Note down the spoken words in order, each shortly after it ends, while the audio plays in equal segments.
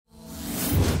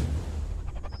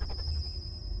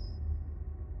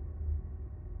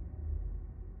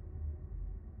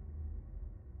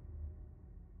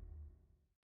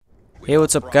Hey,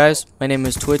 what's up guys? My name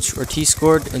is Twitch or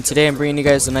T-Scored, and today I'm bringing you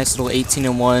guys a nice little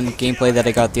 18-1 gameplay that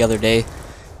I got the other day.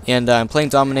 And I'm playing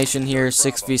Domination here,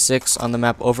 6v6 on the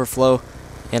map Overflow.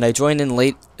 And I joined in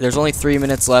late. There's only 3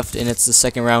 minutes left and it's the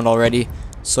second round already.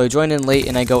 So I joined in late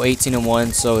and I go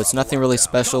 18-1, so it's nothing really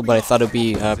special, but I thought it'd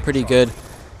be pretty good.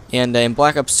 And in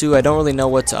Black Ops 2, I don't really know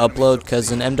what to upload,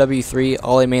 because in MW3,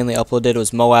 all I mainly uploaded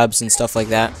was Moabs and stuff like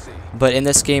that. But in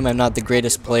this game, I'm not the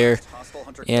greatest player,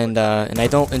 and I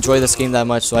don't enjoy this game that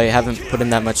much, so I haven't put in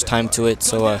that much time to it.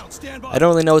 So I don't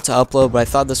really know what to upload, but I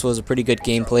thought this was a pretty good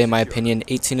gameplay in my opinion,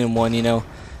 18-1, you know.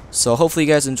 So hopefully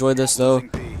you guys enjoyed this though.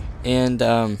 And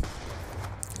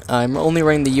I'm only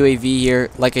running the UAV here,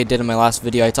 like I did in my last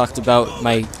video. I talked about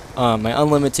my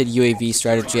unlimited UAV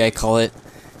strategy, I call it.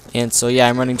 And so yeah,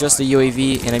 I'm running just the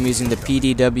UAV, and I'm using the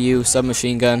PDW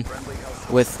submachine gun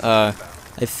with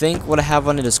I think what I have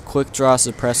on it is quick draw,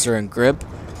 suppressor, and grip.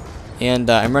 And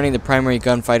I'm running the primary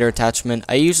gunfighter attachment.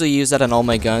 I usually use that on all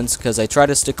my guns because I try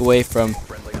to stay away from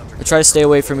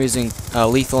using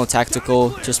lethal and tactical,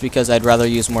 just because I'd rather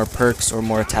use more perks or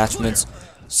more attachments.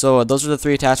 So those are the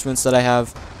 3 attachments that I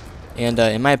have. And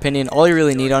in my opinion, all you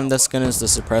really need on this gun is the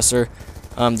suppressor.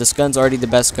 This gun's already the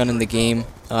best gun in the game.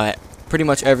 Pretty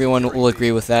much everyone will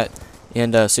agree with that.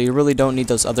 And so you really don't need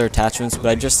those other attachments, but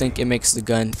I just think it makes the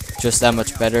gun just that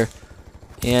much better.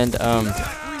 And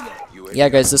yeah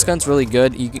guys, this gun's really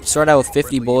good. You start out with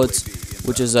 50 bullets,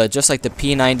 which is just like the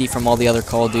P90 from all the other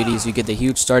Call of Duties. You get the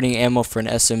huge starting ammo for an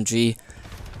SMG.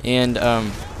 And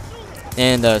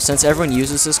since everyone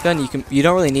uses this gun, you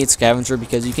don't really need scavenger,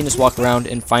 because you can just walk around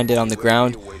and find it on the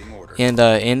ground. And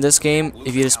in this game,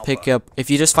 if you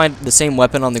just find the same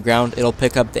weapon on the ground, it'll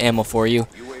pick up the ammo for you.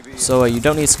 So you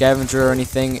don't need scavenger or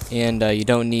anything, and you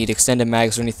don't need extended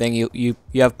mags or anything. You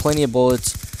have plenty of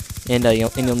bullets, and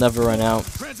you'll never run out.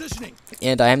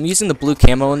 And I'm using the blue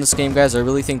camo in this game, guys. I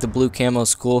really think the blue camo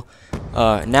is cool.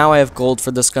 Now I have gold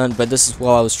for this gun, but this is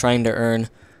while I was trying to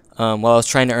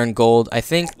earn gold. I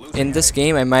think in this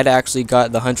game I might have actually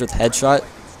got the 100th headshot.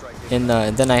 And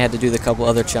then I had to do the couple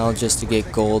other challenges to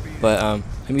get gold, but I'm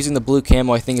using the blue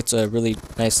camo. I think it's a really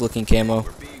nice looking camo.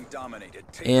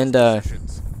 And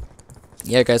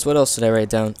yeah guys, what else did I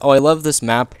write down? Oh, I love this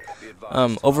map.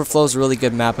 Overflow is a really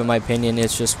good map in my opinion.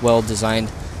 It's just well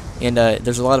designed, and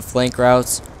there's a lot of flank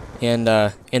routes. And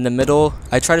in the middle,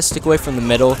 I try to stick away from the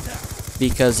middle,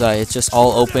 because it's just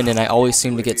all open and I always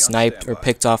seem to get sniped or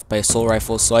picked off by assault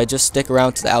rifles. So I just stick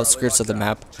around to the outskirts of the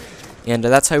map. And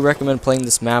that's how I recommend playing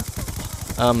this map.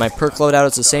 My perk loadout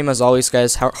is the same as always,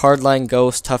 guys. Hardline,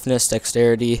 Ghost, Toughness,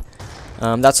 Dexterity.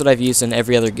 That's what I've used in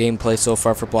every other gameplay so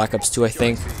far for Black Ops 2, I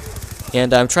think.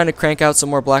 And I'm trying to crank out some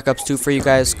more Black Ops 2 for you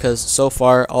guys, because so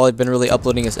far all I've been really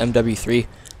uploading is MW3.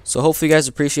 So hopefully you guys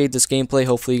appreciate this gameplay.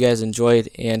 Hopefully you guys enjoyed,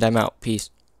 and I'm out. Peace.